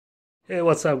Hey,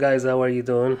 what's up, guys? How are you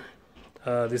doing?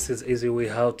 This is easy way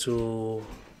how to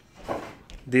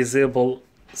disable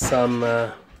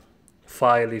some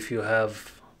file if you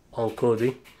have on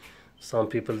kodi. Some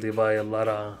people they buy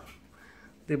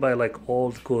like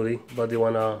old kodi, but they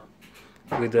wanna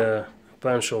with a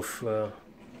bunch of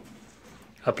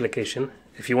application.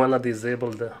 If you wanna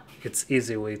disable it's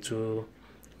easy way to,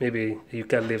 maybe you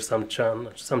can leave some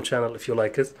channel if you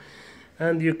like it,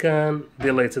 and you can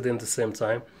delete it in the same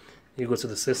time. You go to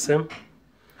the system,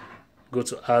 go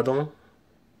to add-on,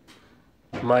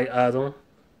 my add-on,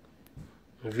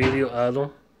 video add-on.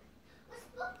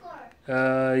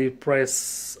 You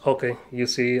press OK. You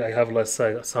see I have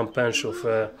some bunch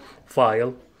of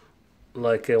file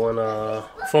like one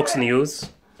Fox News,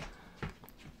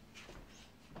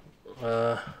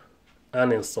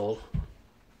 uninstall,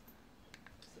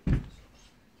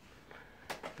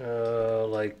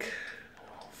 like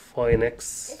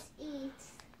Phoenix.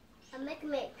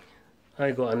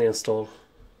 I go uninstall.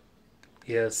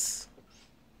 Yes,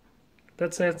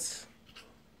 that's it.